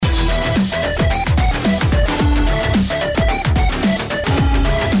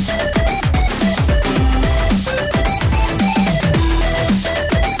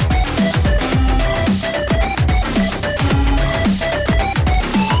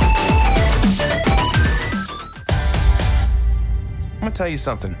tell you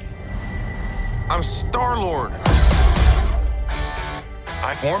something. I'm Star-Lord.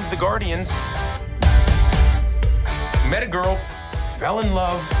 I formed the Guardians. Met a girl, fell in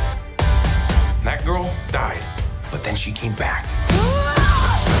love. That girl died, but then she came back.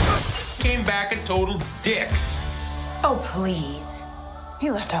 Came back a total dick. Oh, please.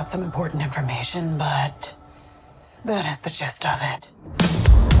 He left out some important information, but that is the gist of it.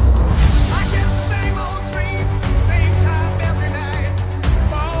 I get the same old dreams, same time every night.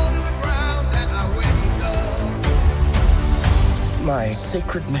 Fall to the ground and I wake up. My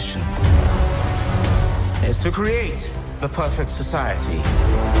sacred mission Is to create the perfect society.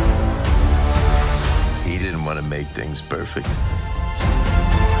 He didn't want to make things perfect.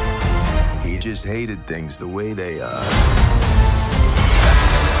 He just hated things the way they are.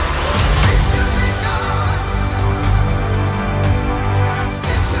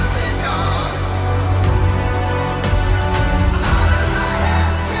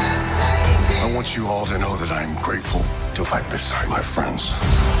 I want you all to know that I'm grateful to fight beside my friends.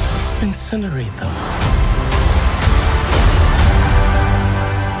 Incinerate them.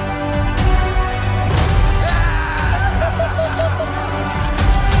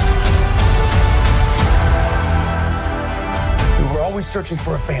 We were always searching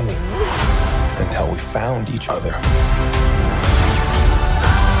for a family until we found each other.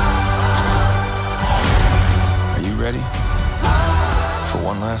 Are you ready for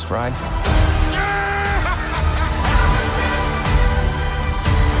one last ride?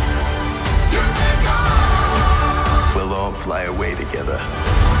 We'll all fly away together.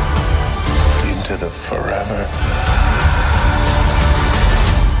 Into the forever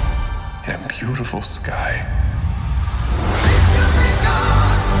and beautiful sky.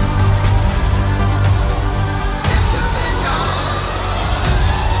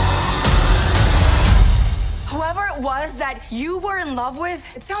 Whoever it was that you were in love with,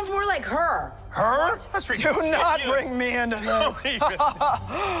 it sounds more like her. Her? That's ridiculous. Do not bring me into this.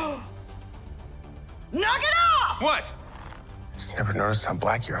 Knock it off! What? Just never noticed how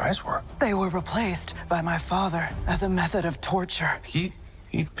black your eyes were. They were replaced by my father as a method of torture. He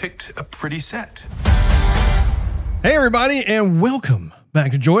picked a pretty set. Hey, everybody, and welcome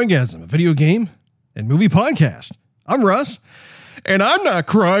back to Joygasm, a video game and movie podcast. I'm Russ, and I'm not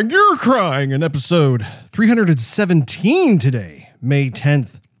crying, you're crying, in episode 317 today, May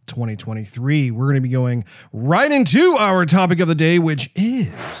 10th, 2023. We're going to be going right into our topic of the day, which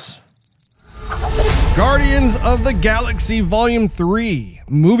is Guardians of the Galaxy Volume 3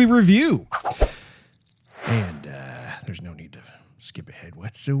 movie review. And there's no need to skip ahead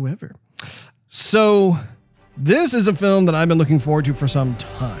whatsoever. So this is a film that I've been looking forward to for some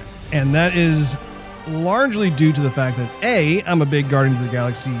time, and that is largely due to the fact that A, I'm a big Guardians of the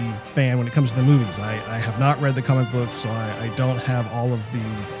Galaxy fan when it comes to the movies. I have not read the comic books, so I don't have all of the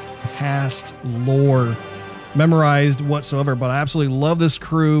past lore memorized whatsoever, but I absolutely love this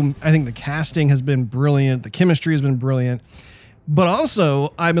crew. I think the casting has been brilliant. The chemistry has been brilliant. But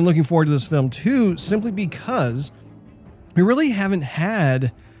also, I've been looking forward to this film too, simply because we really haven't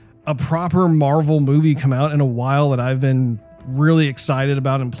had a proper Marvel movie come out in a while that I've been really excited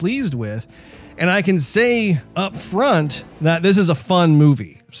about and pleased with. And I can say up front that this is a fun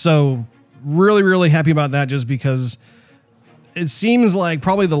movie. So really, really happy about that, just because it seems like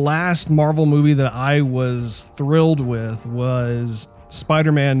probably the last Marvel movie that I was thrilled with was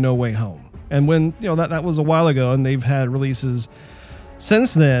Spider-Man No Way Home. And when, you know, that was a while ago, and they've had releases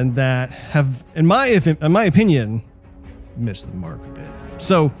since then that have, in my opinion, missed the mark a bit.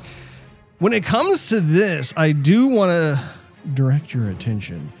 So when it comes to this, I do want to direct your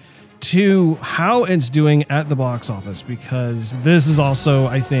attention to how it's doing at the box office, because this is also,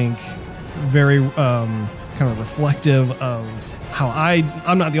 I think, very kind of reflective of how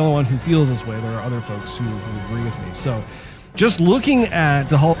I'm not the only one who feels this way. There are other folks who agree with me. So just looking at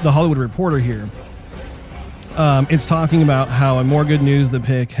the Hollywood Reporter here, it's talking about how, in more good news, the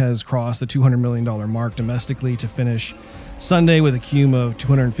pick has crossed the $200 million mark domestically to finish Sunday with a cum of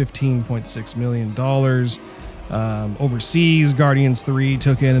 $215.6 million. Overseas, Guardians 3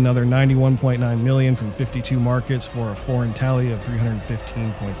 took in another $91.9 million from 52 markets for a foreign tally of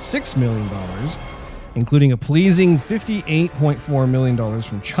 $315.6 million, including a pleasing $58.4 million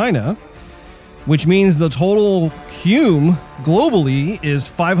from China, which means the total cum globally is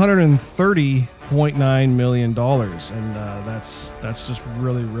 $530.9 million. And that's just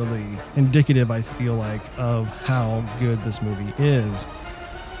really, really indicative, I feel like, of how good this movie is.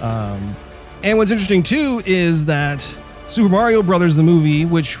 And what's interesting, too, is that Super Mario Brothers, the movie,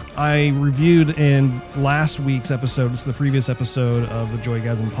 which I reviewed in last week's episode, it's the previous episode of the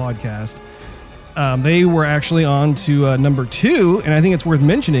Joygasm podcast, they were actually on to number 2, and I think it's worth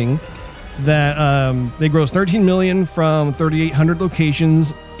mentioning that they grossed $13 million from 3,800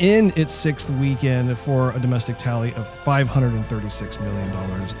 locations in its 6th weekend for a domestic tally of $536 million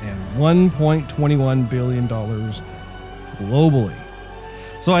and $1.21 billion globally.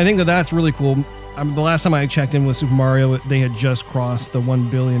 So I think that that's really cool. The last time I checked in with Super Mario, they had just crossed the $1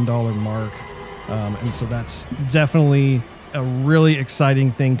 billion mark. And so that's definitely a really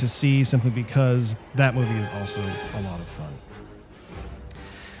exciting thing to see, simply because that movie is also a lot of fun.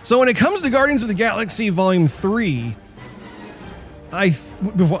 So when it comes to Guardians of the Galaxy Volume 3,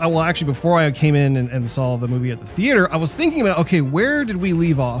 before I came in and saw the movie at the theater, I was thinking about, okay, where did we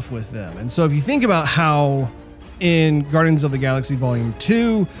leave off with them? And so if you think about how in Guardians of the Galaxy Volume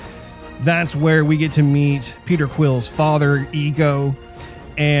 2, that's where we get to meet Peter Quill's father, Ego,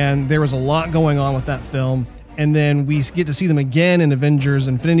 and there was a lot going on with that film. And then we get to see them again in Avengers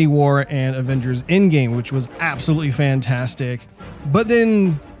Infinity War and Avengers Endgame, which was absolutely fantastic. But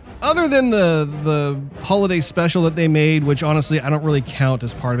then, other than the holiday special that they made, which honestly I don't really count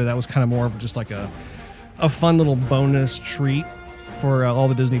as part of it, that was kind of more of just like a fun little bonus treat for all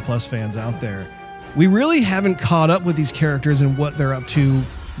the Disney Plus fans out there. We really haven't caught up with these characters and what they're up to,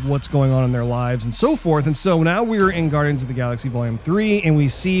 what's going on in their lives, and so forth. And so now we're in Guardians of the Galaxy Volume 3, and we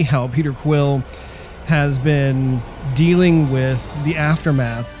see how Peter Quill has been dealing with the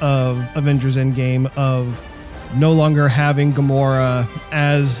aftermath of Avengers Endgame, of no longer having Gamora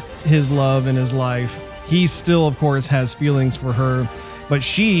as his love in his life. He still, of course, has feelings for her, but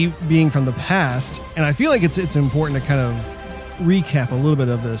she being from the past, and I feel like it's important to kind of recap a little bit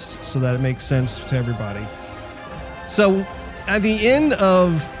of this so that it makes sense to everybody. So at the end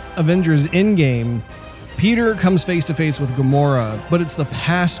of Avengers Endgame, Peter comes face to face with Gamora, but it's the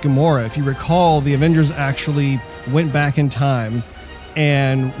past Gamora. If you recall, the Avengers actually went back in time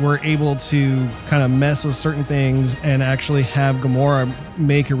and were able to kind of mess with certain things and actually have Gamora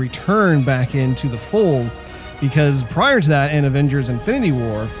make a return back into the fold, because prior to that, in Avengers Infinity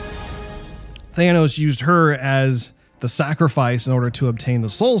War, Thanos used her as the sacrifice in order to obtain the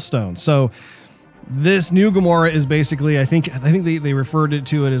Soul Stone. So this new Gamora is basically, I think they referred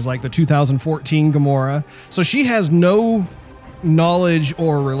to it as like the 2014 Gamora. So she has no knowledge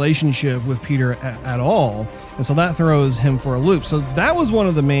or relationship with Peter at all. And so that throws him for a loop. So that was one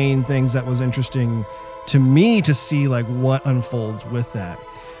of the main things that was interesting to me, to see like what unfolds with that.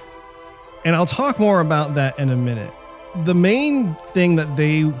 And I'll talk more about that in a minute. The main thing that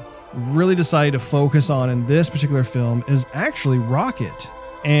they really decided to focus on in this particular film is actually Rocket.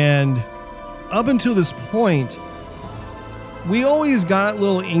 And up until this point, we always got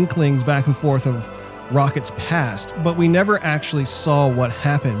little inklings back and forth of Rocket's past, but we never actually saw what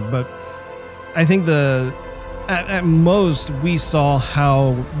happened. But I think at most we saw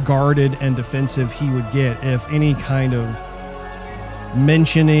how guarded and defensive he would get if any kind of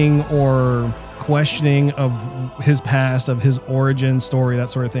mentioning or questioning of his past, of his origin story, that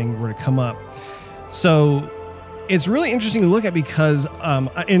sort of thing were to come up. So it's really interesting to look at, because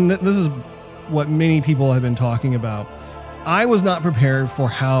and this is what many people have been talking about. I was not prepared for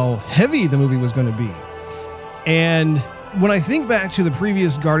how heavy the movie was going to be. And when I think back to the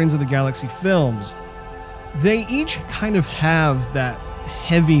previous Guardians of the Galaxy films, they each kind of have that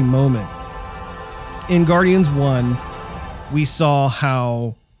heavy moment. In Guardians 1, we saw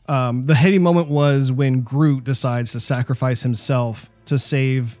how the heavy moment was when Groot decides to sacrifice himself to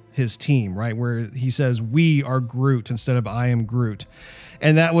save his team, right? Where he says, "We are Groot," instead of "I am Groot."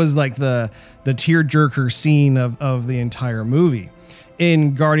 And that was like the tearjerker scene of the entire movie.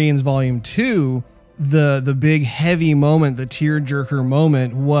 In Guardians Volume 2, the big heavy moment, the tearjerker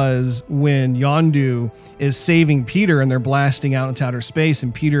moment, was when Yondu is saving Peter and they're blasting out into outer space,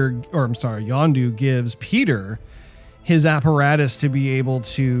 and Yondu gives Peter his apparatus to be able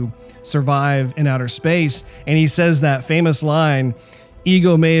to survive in outer space. And he says that famous line,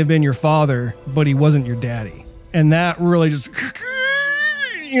 "Ego may have been your father, but he wasn't your daddy." And that really just,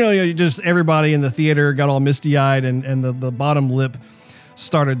 just everybody in the theater got all misty-eyed, and the bottom lip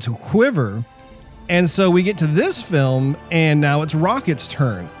started to quiver. And so we get to this film, and now it's Rocket's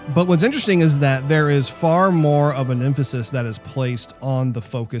turn. But what's interesting is that there is far more of an emphasis that is placed on the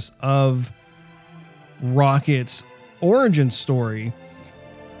focus of Rocket's origin story.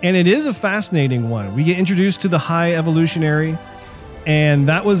 And it is a fascinating one. We get introduced to the High Evolutionary, and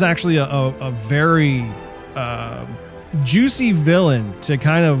that was actually a very juicy villain to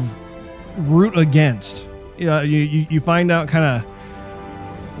kind of root against. You find out kind of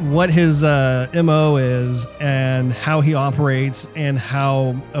what his MO is and how he operates and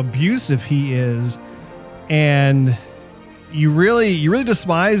how abusive he is. And you really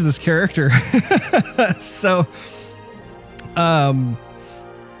despise this character. So,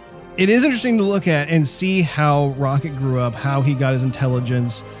 it is interesting to look at and see how Rocket grew up, how he got his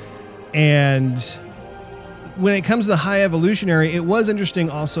intelligence. And when it comes to the High Evolutionary, it was interesting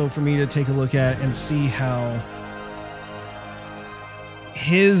also for me to take a look at and see how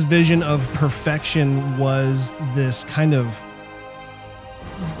his vision of perfection was this kind of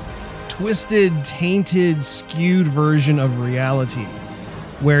twisted, tainted, skewed version of reality,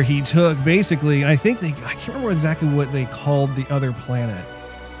 where he took basically, and I can't remember exactly what they called the other planet.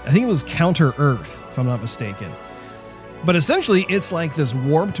 I think it was Counter Earth, if I'm not mistaken. But essentially, it's like this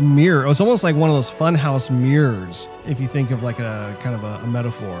warped mirror. It's almost like one of those funhouse mirrors, if you think of like a kind of a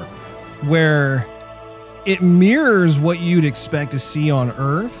metaphor, where it mirrors what you'd expect to see on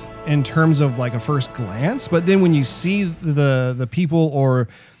Earth in terms of like a first glance. But then when you see the people or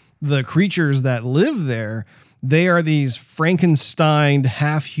the creatures that live there, they are these Frankenstein,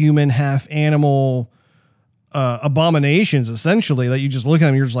 half human, half animal abominations, essentially, that you just look at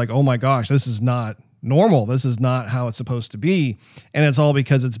them, you're just like, oh my gosh, this is not normal. This is not how it's supposed to be. And it's all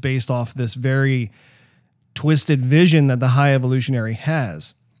because it's based off this very twisted vision that the High Evolutionary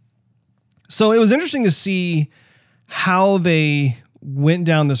has. So it was interesting to see how they went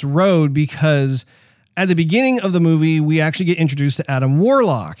down this road, because at the beginning of the movie, we actually get introduced to Adam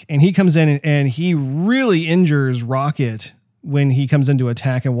Warlock, and he comes in and he really injures Rocket when he comes into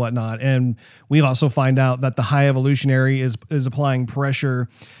attack and whatnot. And we also find out that the High Evolutionary is applying pressure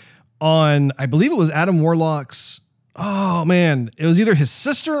on, I believe it was Adam Warlock's, oh man, it was either his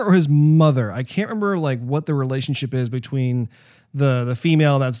sister or his mother. I can't remember like what the relationship is between the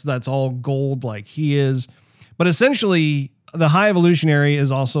female that's all gold like he is. But essentially, the High Evolutionary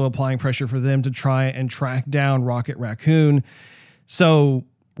is also applying pressure for them to try and track down Rocket Raccoon. So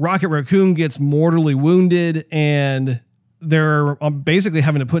Rocket Raccoon gets mortally wounded, and they're basically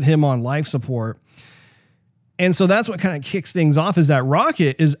having to put him on life support. And so that's what kind of kicks things off, is that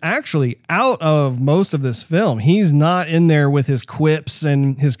Rocket is actually out of most of this film. He's not in there with his quips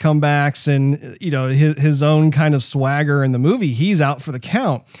and his comebacks and, you know, his own kind of swagger in the movie. He's out for the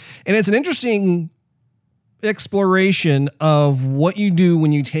count. And it's an interesting exploration of what you do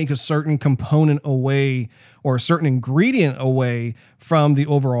when you take a certain component away or a certain ingredient away from the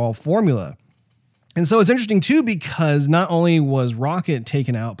overall formula. And so it's interesting too, because not only was Rocket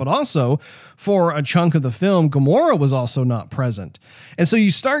taken out, but also for a chunk of the film, Gamora was also not present. And so you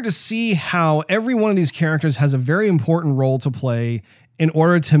start to see how every one of these characters has a very important role to play in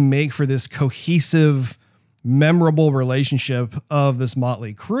order to make for this cohesive, memorable relationship of this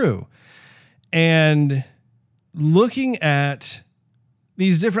motley crew. And looking at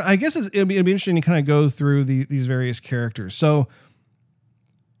these different, I guess it'd be interesting to kind of go through these various characters. So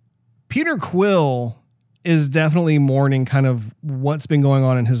Peter Quill is definitely mourning kind of what's been going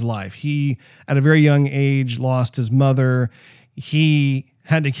on in his life. He, at a very young age, lost his mother. He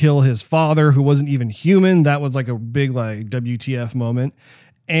had to kill his father, who wasn't even human. That was like a big like WTF moment.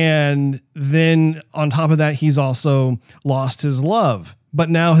 And then on top of that, he's also lost his love. But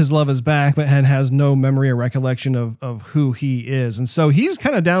now his love is back, but has no memory or recollection of who he is. And so he's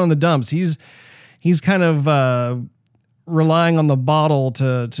kind of down in the dumps. He's kind of relying on the bottle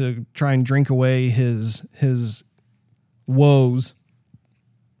to try and drink away his woes.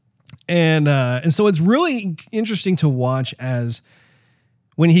 And so it's really interesting to watch as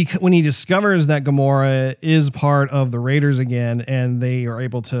when he discovers that Gamora is part of the Raiders again, and they are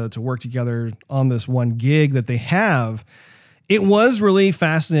able to work together on this one gig that they have. It was really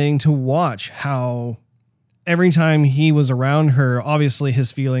fascinating to watch how every time he was around her, obviously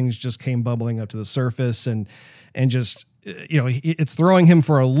his feelings just came bubbling up to the surface, and just, you know, it's throwing him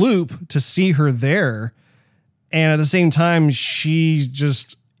for a loop to see her there. And at the same time, she's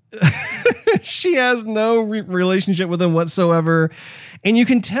just, she has no relationship with him whatsoever. And you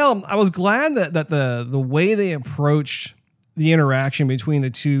can tell, I was glad that the way they approached the interaction between the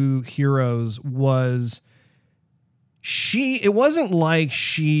two heroes was, it wasn't like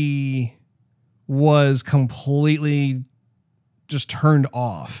she was completely just turned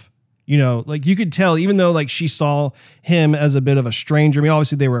off. You know, like you could tell, even though like she saw him as a bit of a stranger. I mean,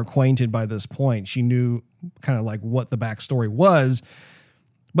 obviously they were acquainted by this point. She knew kind of like what the backstory was,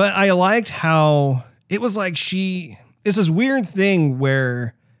 but I liked how it was like it's this weird thing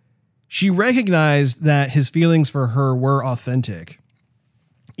where she recognized that his feelings for her were authentic,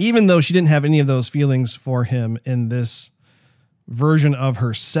 even though she didn't have any of those feelings for him in this version of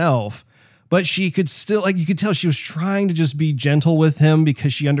herself. But she could still, like, you could tell she was trying to just be gentle with him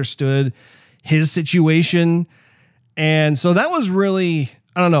because she understood his situation. And so that was really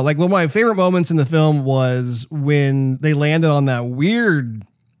I don't know, like one of my favorite moments in the film was when they landed on that weird,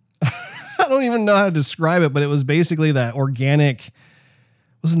 I don't even know how to describe it, but it was basically that organic,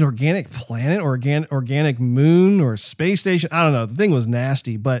 was it an organic planet or organic moon or space station? I don't know. The thing was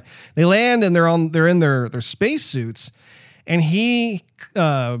nasty, but they land and they're in their space suits, and he,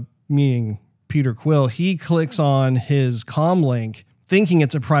 meaning Peter Quill, he clicks on his comm link thinking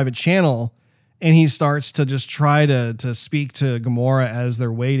it's a private channel, and he starts to just try to speak to Gamora as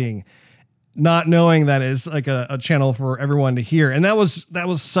they're waiting, not knowing that it's like a channel for everyone to hear. And that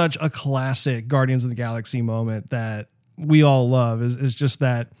was such a classic Guardians of the Galaxy moment that we all love. Is just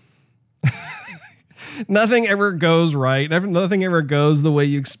that nothing ever goes right. Nothing ever goes the way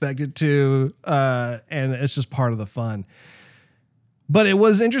you expect it to. And it's just part of the fun. But it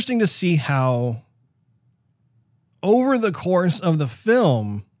was interesting to see how over the course of the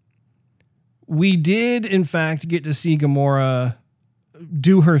film, we did, in fact, get to see Gamora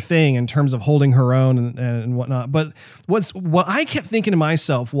do her thing in terms of holding her own and whatnot. But what I kept thinking to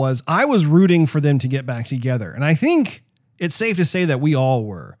myself was I was rooting for them to get back together. And I think it's safe to say that we all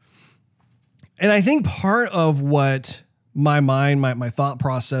were. And I think part of what my mind, my thought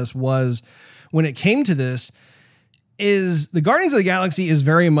process was when it came to this is the Guardians of the Galaxy is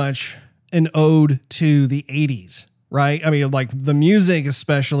very much an ode to the 80s. Right? I mean, like the music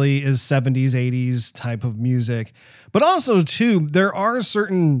especially is 70s, 80s type of music. But also, too, there are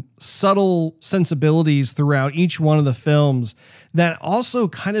certain subtle sensibilities throughout each one of the films that also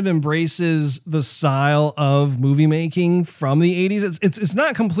kind of embraces the style of movie making from the 80s. It's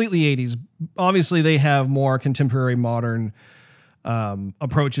not completely 80s. Obviously, they have more contemporary, modern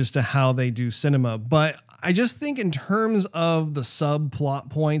approaches to how they do cinema. But I just think in terms of the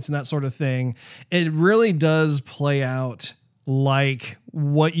subplot points and that sort of thing, it really does play out like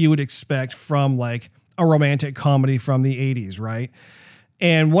what you would expect from like a romantic comedy from the 80s, right?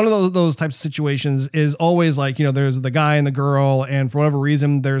 And one of those types of situations is always like, you know, there's the guy and the girl, and for whatever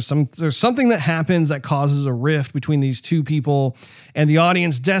reason, there's something that happens that causes a rift between these two people, and the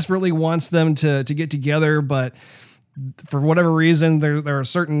audience desperately wants them to get together, but for whatever reason, there are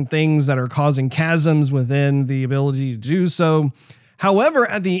certain things that are causing chasms within the ability to do so. However,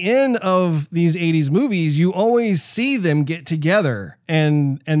 at the end of these 80s movies, you always see them get together,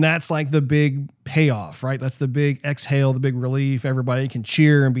 and that's like the big payoff, right? That's the big exhale, the big relief. Everybody can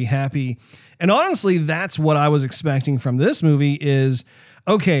cheer and be happy. And honestly, that's what I was expecting from this movie is,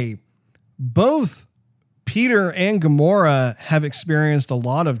 okay, both Peter and Gamora have experienced a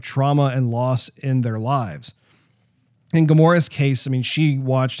lot of trauma and loss in their lives. In Gamora's case, I mean, she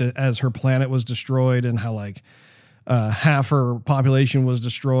watched it as her planet was destroyed and how like half her population was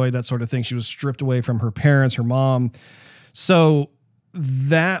destroyed, that sort of thing. She was stripped away from her parents, her mom. So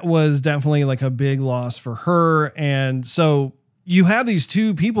that was definitely like a big loss for her. And so you have these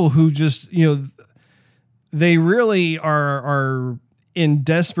two people who just, you know, they really are in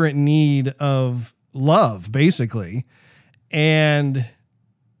desperate need of love, basically. And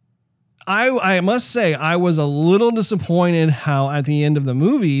I must say, I was a little disappointed how at the end of the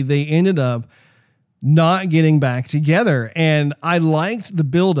movie, they ended up not getting back together. And I liked the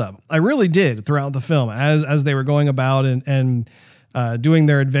buildup. I really did throughout the film as they were going about and doing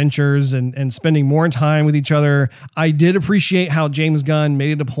their adventures and spending more time with each other. I did appreciate how James Gunn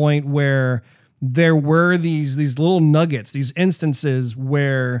made it a point where there were these little nuggets, these instances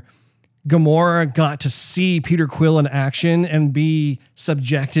where Gamora got to see Peter Quill in action and be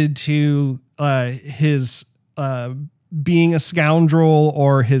subjected to his being a scoundrel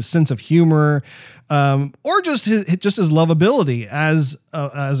or his sense of humor, or just his lovability as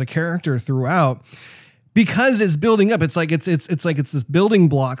a character throughout. Because it's building up, it's like it's this building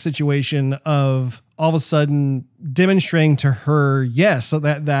block situation of all of a sudden demonstrating to her, yes, so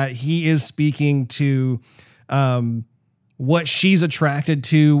that he is speaking to what she's attracted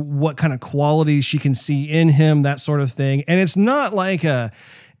to, what kind of qualities she can see in him, that sort of thing. And it's not like an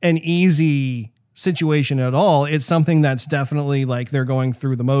easy situation at all. It's something that's definitely like they're going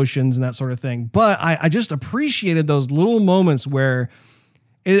through the motions and that sort of thing. But I just appreciated those little moments where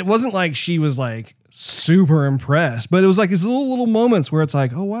it wasn't like she was like super impressed, but it was like these little moments where it's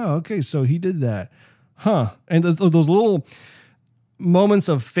like, oh, wow, okay, so he did that. Huh. And those little moments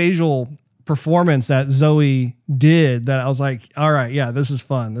of facial performance that Zoe did that I was like, all right, yeah, this is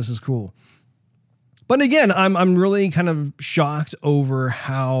fun. This is cool. But again, I'm really kind of shocked over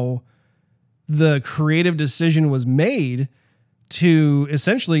how the creative decision was made to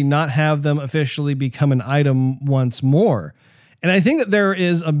essentially not have them officially become an item once more. And I think that there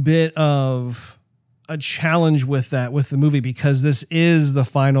is a bit of a challenge with that, with the movie, because this is the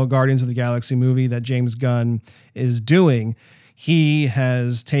final Guardians of the Galaxy movie that James Gunn is doing. he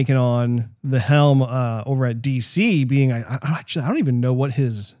has taken on the helm over at DC, being I don't even know what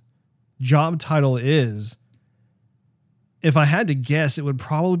his job title is. If I had to guess, it would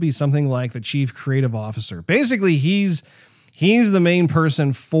probably be something like the chief creative officer. Basically, he's the main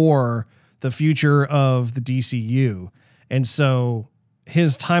person for the future of the DCU. And so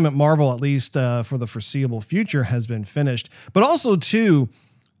his time at Marvel, at least for the foreseeable future, has been finished. But also, too,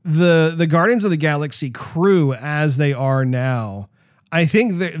 the Guardians of the Galaxy crew as they are now, I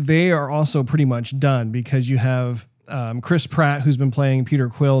think that they are also pretty much done, because you have Chris Pratt, who's been playing Peter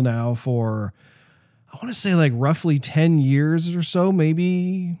Quill now for, I want to say like roughly 10 years or so,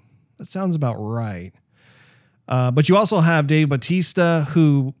 maybe. That sounds about right. But you also have Dave Bautista,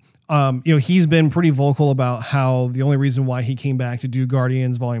 who, he's been pretty vocal about how the only reason why he came back to do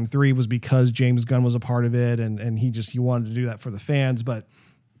Guardians Volume 3 was because James Gunn was a part of it, and he wanted to do that for the fans. But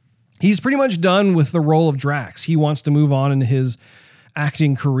he's pretty much done with the role of Drax. He wants to move on in his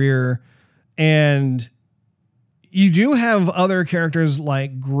acting career. And you do have other characters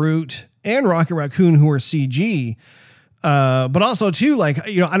like Groot and Rocket Raccoon who are CG. But also too, I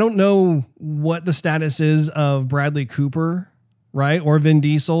don't know what the status is of Bradley Cooper, right? Or Vin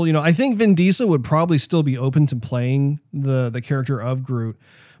Diesel. I think Vin Diesel would probably still be open to playing the character of Groot,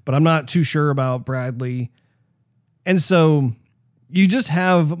 but I'm not too sure about Bradley. And so you just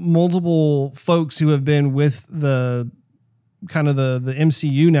have multiple folks who have been with the kind of the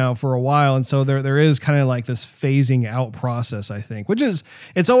MCU now for a while. And so there is kind of like this phasing out process, I think, which is,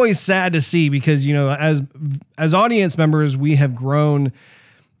 it's always sad to see, because, as audience members, we have grown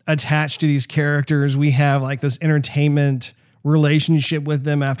attached to these characters. We have like this entertainment relationship with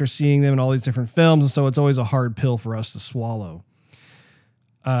them after seeing them in all these different films. And so it's always a hard pill for us to swallow.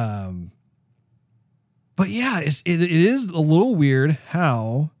 But yeah, it is a little weird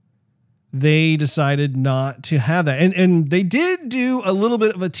how they decided not to have that. And they did do a little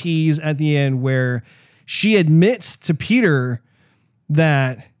bit of a tease at the end where she admits to Peter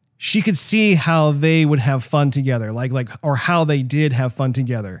that she could see how they would have fun together, or how they did have fun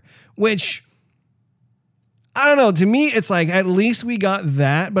together, which, I don't know, to me, it's like, at least we got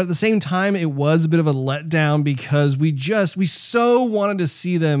that. But at the same time, it was a bit of a letdown, because we so wanted to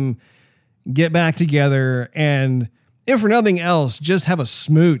see them get back together, and if for nothing else, just have a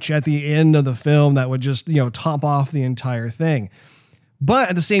smooch at the end of the film that would just, top off the entire thing. But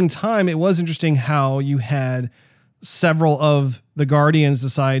at the same time, it was interesting how you had several of the Guardians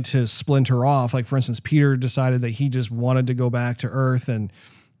decide to splinter off. Like, for instance, Peter decided that he just wanted to go back to Earth and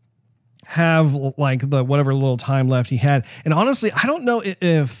have like the whatever little time left he had. And honestly, I don't know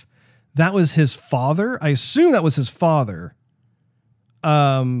if that was his father. I assume that was his father.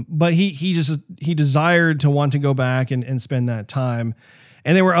 But he desired to want to go back and spend that time.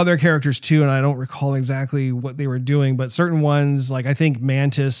 And there were other characters too, and I don't recall exactly what they were doing, but certain ones, like I think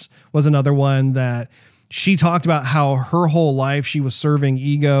Mantis was another one that she talked about how her whole life she was serving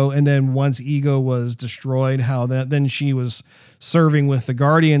Ego, and then once Ego was destroyed, how then she was serving with the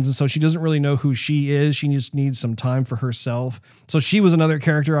Guardians, and so she doesn't really know who she is. She just needs some time for herself. So she was another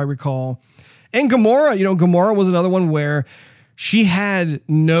character I recall. And Gamora, Gamora was another one where she had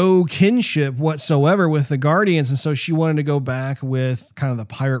no kinship whatsoever with the Guardians, and so she wanted to go back with kind of the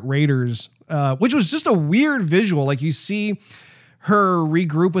Pirate Raiders, which was just a weird visual. Like, you see her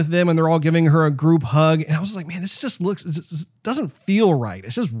regroup with them, and they're all giving her a group hug, and I was like, man, this doesn't feel right.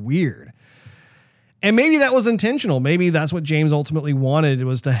 It's just weird. And maybe that was intentional. Maybe that's what James ultimately wanted,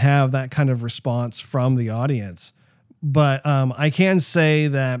 was to have that kind of response from the audience. But I can say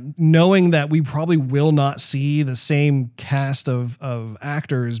that, knowing that we probably will not see the same cast of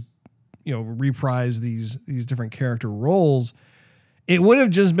actors, reprise these different character roles, it would have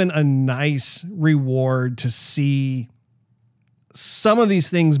just been a nice reward to see some of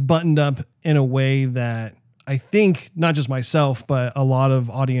these things buttoned up in a way that I think not just myself, but a lot of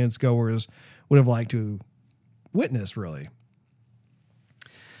audience goers would have liked to witness, really.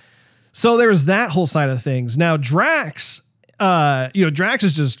 So there's that whole side of things. Now, Drax, Drax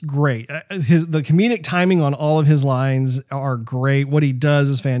is just great. The comedic timing on all of his lines are great. What he does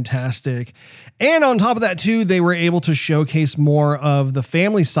is fantastic. And on top of that, too, they were able to showcase more of the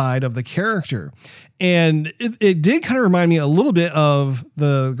family side of the character. And it did kind of remind me a little bit of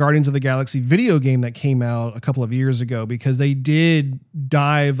the Guardians of the Galaxy video game that came out a couple of years ago, because they did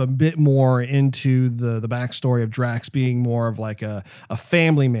dive a bit more into the backstory of Drax being more of like a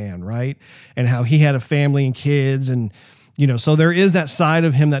family man, right? And how he had a family and kids, and so there is that side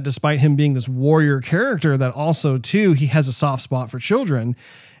of him that, despite him being this warrior character, that also too, he has a soft spot for children.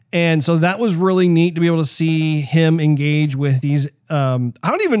 And so that was really neat to be able to see him engage with these. I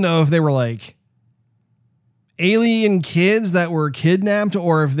don't even know if they were like alien kids that were kidnapped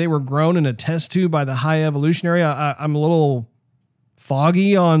or if they were grown in a test tube by the High Evolutionary. I'm a little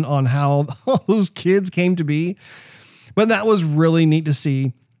foggy on how those kids came to be, but that was really neat to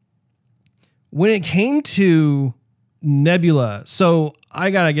see. When it came to Nebula, so I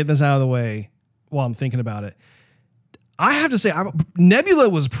got to get this out of the way while I'm thinking about it. I have to say, Nebula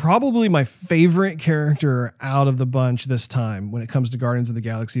was probably my favorite character out of the bunch this time when it comes to Guardians of the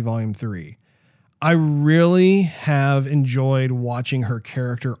Galaxy Volume 3. I really have enjoyed watching her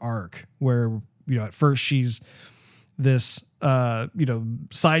character arc where, at first she's this,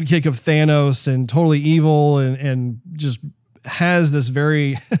 sidekick of Thanos and totally evil and just has this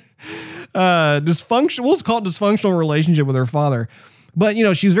very dysfunctional, let's call it dysfunctional relationship with her father. But,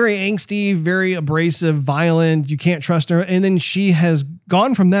 she's very angsty, very abrasive, violent. You can't trust her. And then she has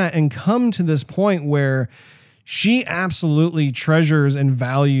gone from that and come to this point where she absolutely treasures and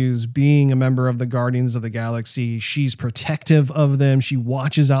values being a member of the Guardians of the Galaxy. She's protective of them. She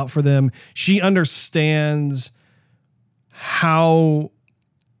watches out for them. She understands how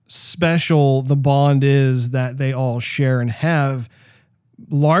special the bond is that they all share and have,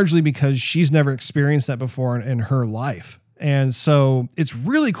 largely because she's never experienced that before in her life. And so it's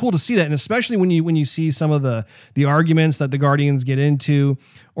really cool to see that. And especially when you see some of the arguments that the Guardians get into,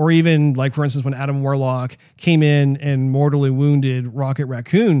 or even like, for instance, when Adam Warlock came in and mortally wounded Rocket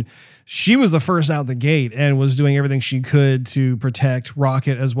Raccoon, she was the first out the gate and was doing everything she could to protect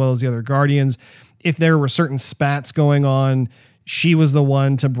Rocket as well as the other Guardians. If there were certain spats going on, she was the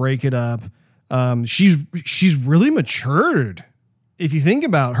one to break it up. She's really matured if you think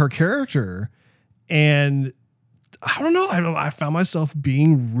about her character. And I don't know. I found myself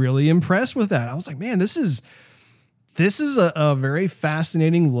being really impressed with that. I was like, man, this is a very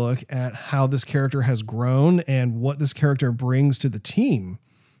fascinating look at how this character has grown and what this character brings to the team.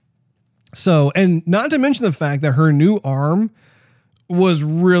 So, and not to mention the fact that her new arm was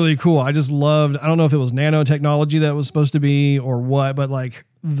really cool. I just loved, I don't know if it was nanotechnology that was supposed to be or what, but like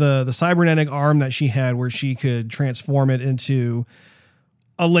the cybernetic arm that she had where she could transform it into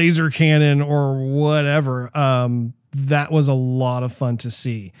a laser cannon or whatever. That was a lot of fun to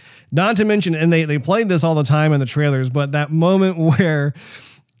see. Not to mention, and they played this all the time in the trailers, but that moment where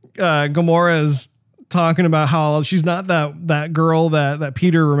Gamora's talking about how she's not that girl that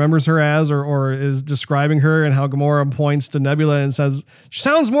Peter remembers her as or is describing her, and how Gamora points to Nebula and says, she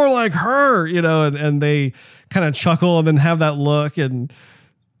sounds more like her, and they kind of chuckle and then have that look. And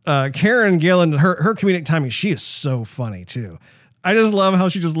Karen Gillan, her comedic timing, she is so funny too. I just love how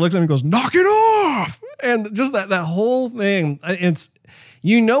she just looks at him and goes, knock it off. And just that whole thing. It's,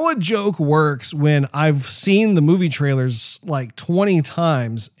 a joke works when I've seen the movie trailers like 20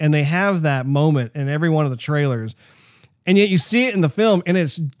 times and they have that moment in every one of the trailers. And yet you see it in the film and it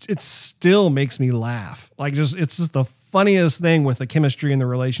still makes me laugh. Like it's just the funniest thing with the chemistry and the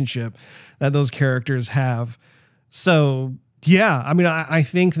relationship that those characters have. So yeah, I mean, I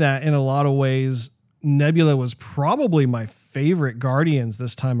think that in a lot of ways, Nebula was probably my favorite Guardians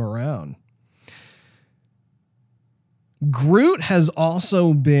this time around. Groot has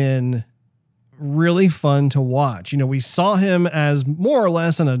also been really fun to watch. We saw him as more or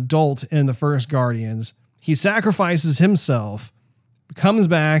less an adult in the first Guardians. He sacrifices himself, comes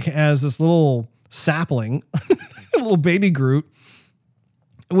back as this little sapling, a little baby Groot,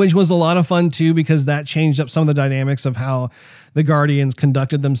 which was a lot of fun too, because that changed up some of the dynamics of how the Guardians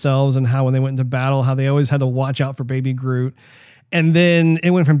conducted themselves and how when they went into battle, how they always had to watch out for baby Groot. And then it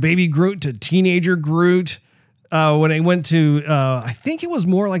went from baby Groot to teenager Groot. When it went to, I think it was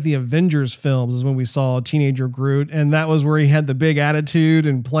more like the Avengers films is when we saw teenager Groot. And that was where he had the big attitude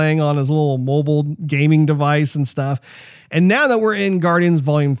and playing on his little mobile gaming device and stuff. And now that we're in Guardians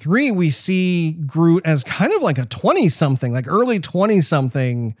Volume 3, we see Groot as kind of like a 20-something, like early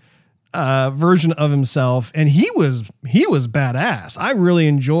 20-something version of himself. And he was badass. I really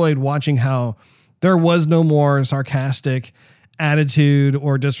enjoyed watching how there was no more sarcastic attitude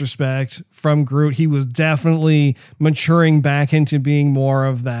or disrespect from Groot. He was definitely maturing back into being more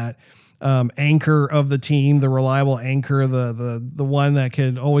of that anchor of the team, the reliable anchor, the one that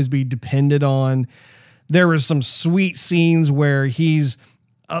could always be depended on. There was some sweet scenes where he's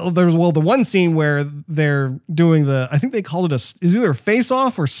the one scene where they're doing I think they called it is either face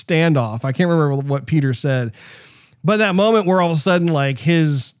off or standoff. I can't remember what Peter said, but that moment where all of a sudden like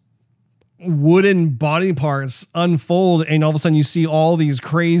his wooden body parts unfold and all of a sudden you see all these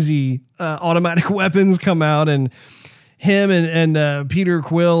crazy automatic weapons come out, and him and Peter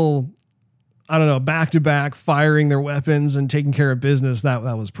Quill, I don't know, back to back firing their weapons and taking care of business. That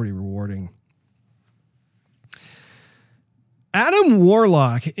was pretty rewarding. Adam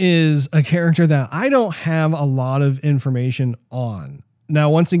Warlock is a character that I don't have a lot of information on. Now,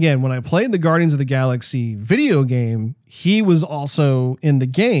 once again, when I played the Guardians of the Galaxy video game, he was also in the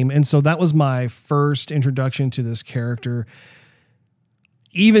game. And so that was my first introduction to this character.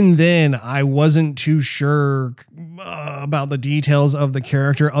 Even then, I wasn't too sure about the details of the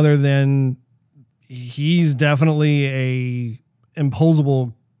character, other than he's definitely a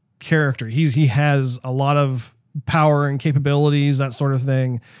imposable character. He has a lot of power and capabilities, that sort of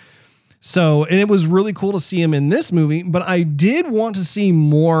thing. So, and it was really cool to see him in this movie, but I did want to see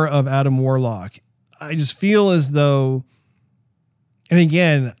more of Adam Warlock. I just feel as though, and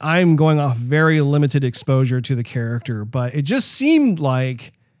again, I'm going off very limited exposure to the character, but it just seemed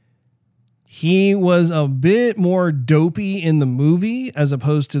like he was a bit more dopey in the movie as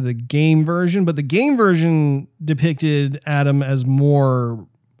opposed to the game version, but the game version depicted Adam as more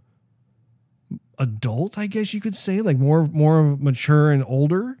adult, I guess you could say, like more mature and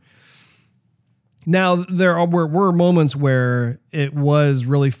older. Now, there were moments where it was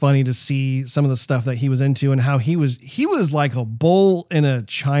really funny to see some of the stuff that he was into and how he was like a bull in a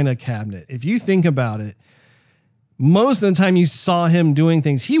china cabinet. If you think about it, most of the time you saw him doing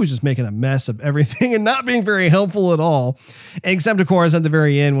things, he was just making a mess of everything and not being very helpful at all, except, of course, at the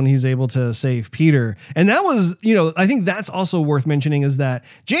very end when he's able to save Peter. And that was, I think that's also worth mentioning, is that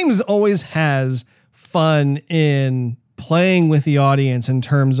James always has fun in playing with the audience in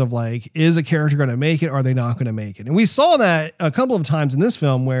terms of like, is a character going to make it? Or are they not going to make it? And we saw that a couple of times in this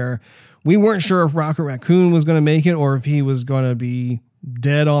film where we weren't sure if Rocket Raccoon was going to make it or if he was going to be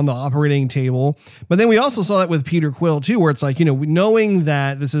dead on the operating table. But then we also saw that with Peter Quill too, where it's like, knowing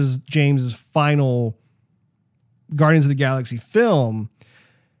that this is James's final Guardians of the Galaxy film,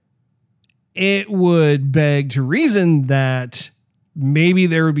 it would beg to reason that maybe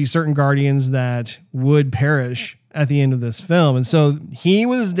there would be certain Guardians that would perish at the end of this film. And so he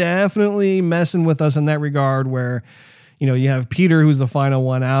was definitely messing with us in that regard, where, you have Peter, who's the final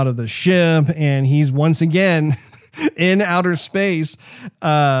one out of the ship, and he's once again in outer space.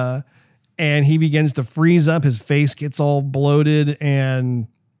 And he begins to freeze up. His face gets all bloated, and,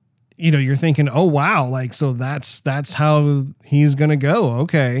 you're thinking, oh, wow. Like, so that's how he's going to go.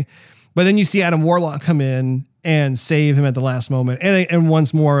 Okay. But then you see Adam Warlock come in and save him at the last moment. And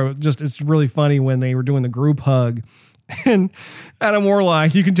once more, just, it's really funny when they were doing the group hug, and Adam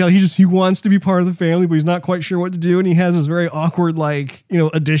Warlock, you can tell he wants to be part of the family, but he's not quite sure what to do. And he has this very awkward,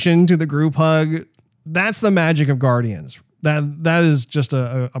 addition to the group hug. That's the magic of Guardians. That is just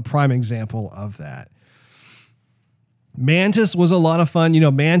a prime example of that. Mantis was a lot of fun.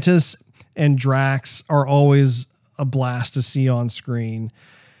 Mantis and Drax are always a blast to see on screen.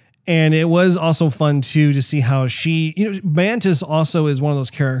 And it was also fun too to see how Mantis also is one of those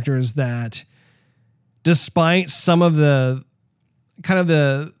characters that, despite some of the kind of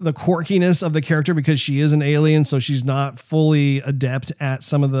the quirkiness of the character, because she is an alien, so she's not fully adept at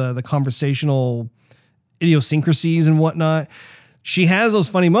some of the conversational idiosyncrasies and whatnot, she has those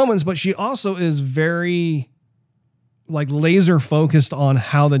funny moments, but she also is very laser focused on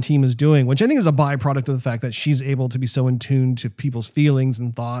how the team is doing, which I think is a byproduct of the fact that she's able to be so in tune to people's feelings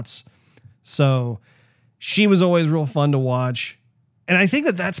and thoughts. So she was always real fun to watch. And I think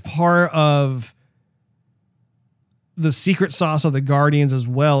that that's part of the secret sauce of the Guardians as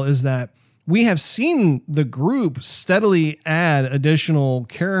well, is that we have seen the group steadily add additional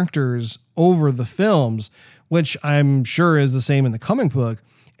characters over the films, which I'm sure is the same in the comic book.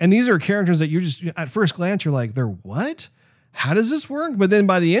 And these are characters that you're just, at first glance, you're like, they're what? How does this work? But then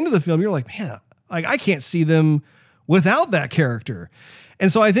by the end of the film, you're like, man, I can't see them without that character.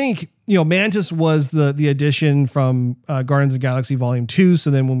 And so I think, Mantis was the addition from Guardians of the Galaxy Volume 2.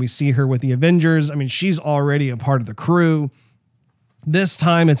 So then when we see her with the Avengers, she's already a part of the crew. This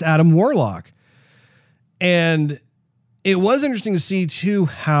time it's Adam Warlock. And it was interesting to see too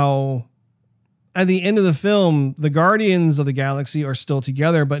how at the end of the film, the Guardians of the Galaxy are still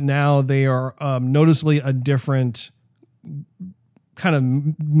together, but now they are noticeably a different kind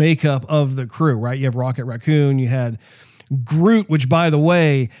of makeup of the crew, right? You have Rocket Raccoon, you had Groot, which, by the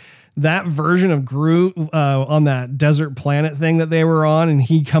way, that version of Groot on that desert planet thing that they were on, and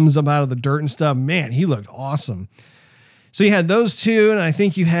he comes up out of the dirt and stuff, man, he looked awesome. So you had those two, and I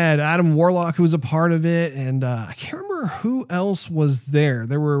think you had Adam Warlock, who was a part of it, and I can't remember who else was there.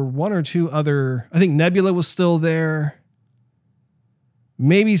 There were one or two other, I think Nebula was still there.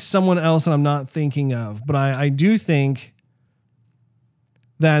 Maybe someone else that I'm not thinking of, but I do think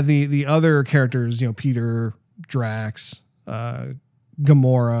that the other characters, Peter, Drax,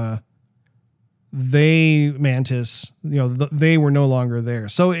 Gamora, Mantis, they were no longer there.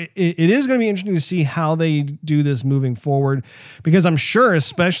 So it is going to be interesting to see how they do this moving forward, because I'm sure,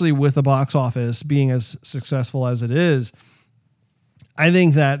 especially with the box office being as successful as it is, I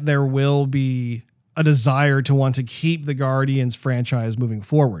think that there will be a desire to want to keep the Guardians franchise moving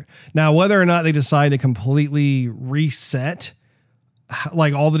forward. Now, whether or not they decide to completely reset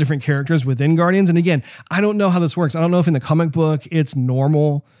like all the different characters within Guardians. And again, I don't know how this works. I don't know if in the comic book it's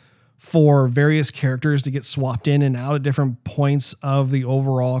normal for various characters to get swapped in and out at different points of the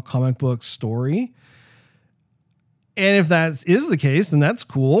overall comic book story. And if that is the case, then that's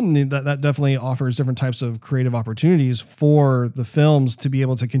cool. I mean, that definitely offers different types of creative opportunities for the films to be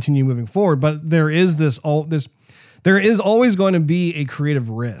able to continue moving forward. But there is there is always going to be a creative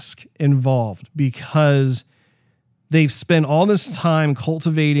risk involved, because they've spent all this time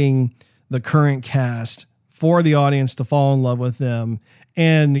cultivating the current cast for the audience to fall in love with them.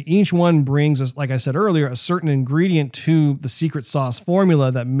 And each one brings us, like I said earlier, a certain ingredient to the secret sauce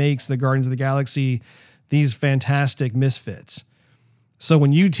formula that makes the Guardians of the Galaxy these fantastic misfits. So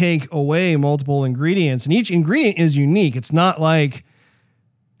when you take away multiple ingredients, and each ingredient is unique, it's not like,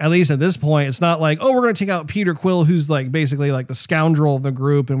 at least at this point, it's not like, oh, we're going to take out Peter Quill, who's like basically like the scoundrel of the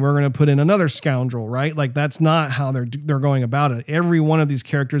group, and we're going to put in another scoundrel, right? Like that's not how they're going about it. Every one of these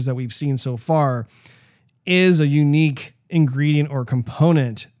characters that we've seen so far is a unique ingredient or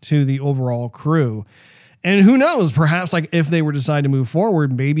component to the overall crew. And who knows, perhaps like if they were to decide to move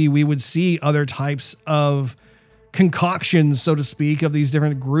forward, maybe we would see other types of concoctions, so to speak, of these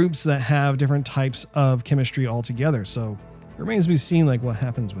different groups that have different types of chemistry altogether. So it remains to be seen like what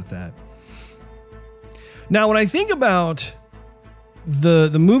happens with that. Now, when I think about the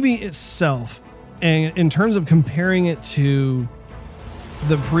movie itself, and in terms of comparing it to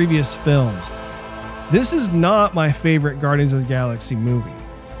the previous films, this is not my favorite Guardians of the Galaxy movie.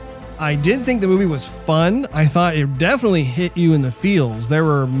 I did think the movie was fun. I thought it definitely hit you in the feels. There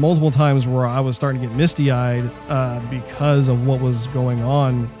were multiple times where I was starting to get misty-eyed because of what was going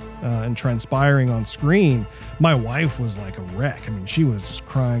on and transpiring on screen. My wife was like a wreck. I mean, she was just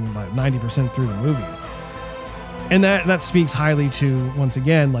crying about 90% through the movie. And that speaks highly to, once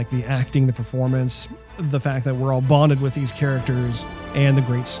again, like the acting, the performance, the fact that we're all bonded with these characters, and the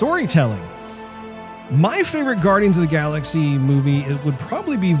great storytelling. My favorite Guardians of the Galaxy movie, it would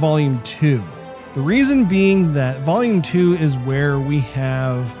probably be Volume 2. The reason being that Volume 2 is where we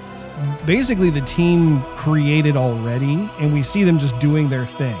have basically the team created already, and we see them just doing their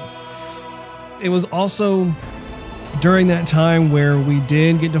thing. It was also during that time where we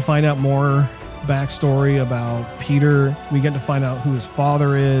did get to find out more backstory about Peter. We get to find out who his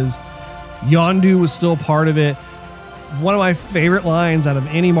father is. Yondu was still part of it. One of my favorite lines out of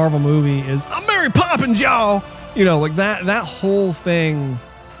any Marvel movie is, "I'm Mary Poppins, y'all!" Like that whole thing,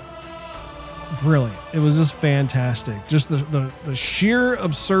 brilliant. It was just fantastic. Just the sheer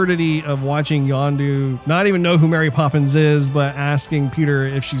absurdity of watching Yondu not even know who Mary Poppins is, but asking Peter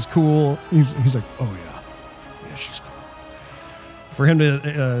if she's cool. He's like, "Oh yeah, she's cool." For him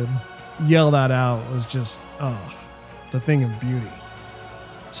to yell that out was just, it's a thing of beauty.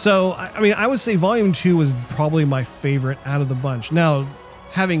 So, I mean, I would say Volume 2 was probably my favorite out of the bunch. Now,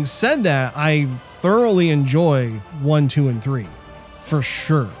 having said that, I thoroughly enjoy 1, 2, and 3. For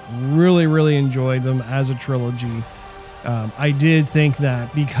sure. Really, really enjoyed them as a trilogy. I did think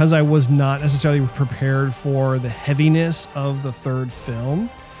that because I was not necessarily prepared for the heaviness of the third film,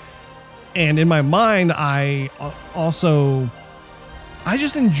 and in my mind, I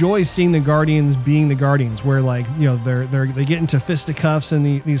just enjoy seeing the Guardians being the Guardians, where they get into fisticuffs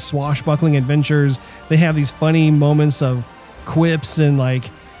and these swashbuckling adventures. They have these funny moments of quips and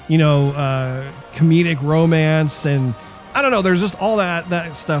comedic romance, and I don't know. There's just all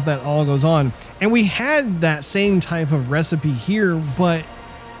that stuff that all goes on, and we had that same type of recipe here, but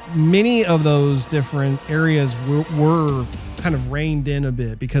many of those different areas were kind of reined in a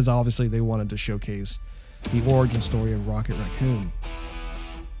bit because obviously they wanted to showcase the origin story of Rocket Raccoon.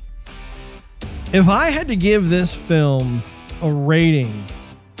 If I had to give this film a rating,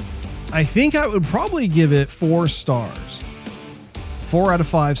 I think I would probably give it 4 stars. 4 out of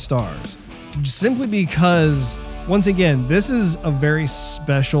 5 stars. Simply because, once again, this is a very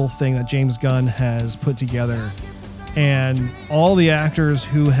special thing that James Gunn has put together. And all the actors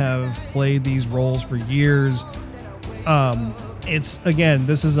who have played these roles for years,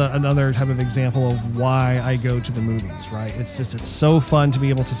 this is another type of example of why I go to the movies, right? It's so fun to be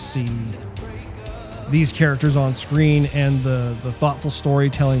able to see these characters on screen and the thoughtful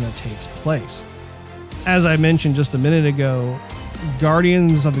storytelling that takes place. As I mentioned just a minute ago,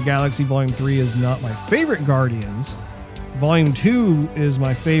 Guardians of the Galaxy Volume 3 is not my favorite Guardians. Volume 2 is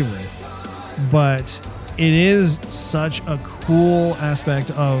my favorite. but it is such a cool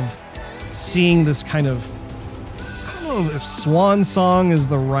aspect of seeing this kind of, I don't know if swan song is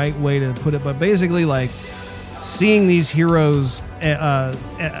the right way to put it, but basically like seeing these heroes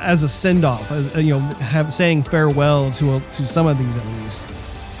as a send-off, as saying farewell to some of these at least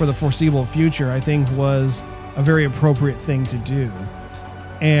for the foreseeable future, I think was a very appropriate thing to do.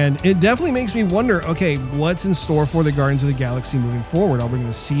 And it definitely makes me wonder, okay, what's in store for the Guardians of the Galaxy moving forward? Are we going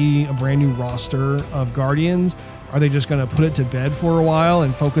to see a brand new roster of Guardians? Are they just going to put it to bed for a while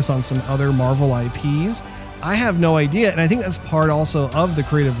and focus on some other Marvel IPs? I have no idea, and I think that's part also of the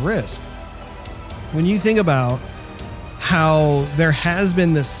creative risk. When you think about how there has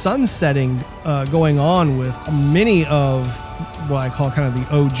been this sunsetting going on with many of what I call kind of the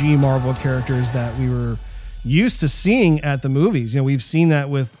OG Marvel characters that we were used to seeing at the movies. We've seen that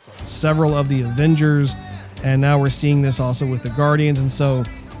with several of the Avengers, and now we're seeing this also with the Guardians. And so,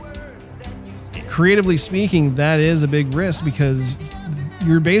 creatively speaking, that is a big risk because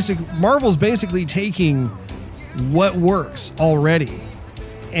Marvel's basically taking what works already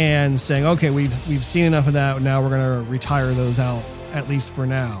and saying, okay, we've seen enough of that. Now we're going to retire those out, at least for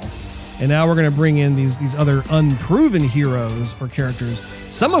now. And now we're going to bring in these other unproven heroes or characters,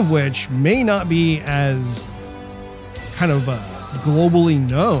 some of which may not be as kind of globally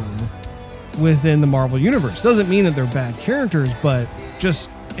known within the Marvel Universe. Doesn't mean that they're bad characters, but just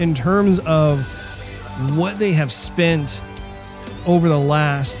in terms of what they have spent over the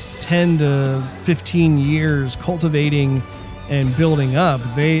last 10 to 15 years cultivating and building up,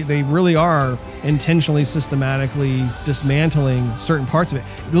 they really are intentionally, systematically dismantling certain parts of it.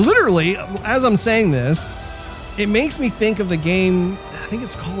 Literally, as I'm saying this, it makes me think of the game, I think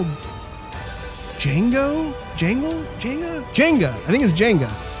it's called Jenga? I think it's Jenga.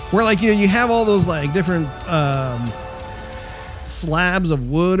 Where you have all those different slabs of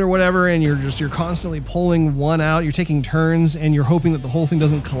wood or whatever, and you're constantly pulling one out. You're taking turns and you're hoping that the whole thing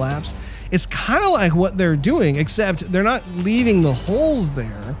doesn't collapse. It's kind of like what they're doing, except they're not leaving the holes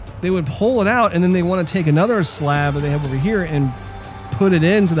there. They would pull it out and then they want to take another slab that they have over here and put it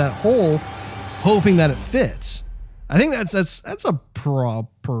into that hole, hoping that it fits. I think that's a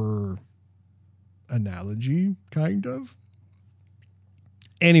proper analogy, kind of.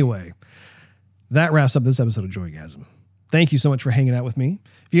 Anyway, that wraps up this episode of Joygasm. Thank you so much for hanging out with me.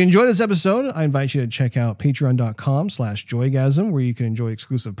 If you enjoyed this episode, I invite you to check out patreon.com/joygasm, where you can enjoy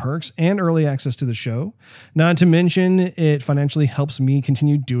exclusive perks and early access to the show. Not to mention, it financially helps me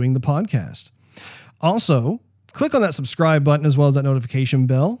continue doing the podcast. Also, click on that subscribe button as well as that notification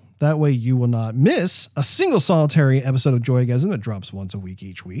bell. That way you will not miss a single solitary episode of Joygasm that drops once a week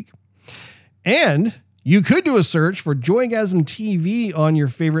each week. And you could do a search for Joygasm TV on your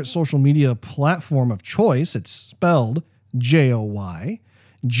favorite social media platform of choice. It's spelled JOYGASM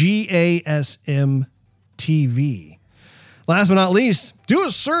TV. Last but not least, do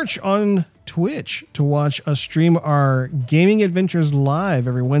a search on Twitch to watch us stream our gaming adventures live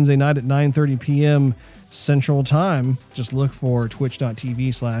every Wednesday night at 9:30 p.m. Central Time. Just look for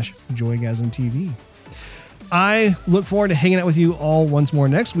twitch.tv/Joygasm TV. I look forward to hanging out with you all once more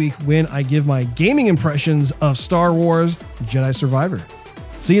next week when I give my gaming impressions of Star Wars Jedi Survivor.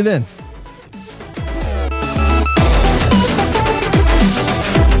 See you then.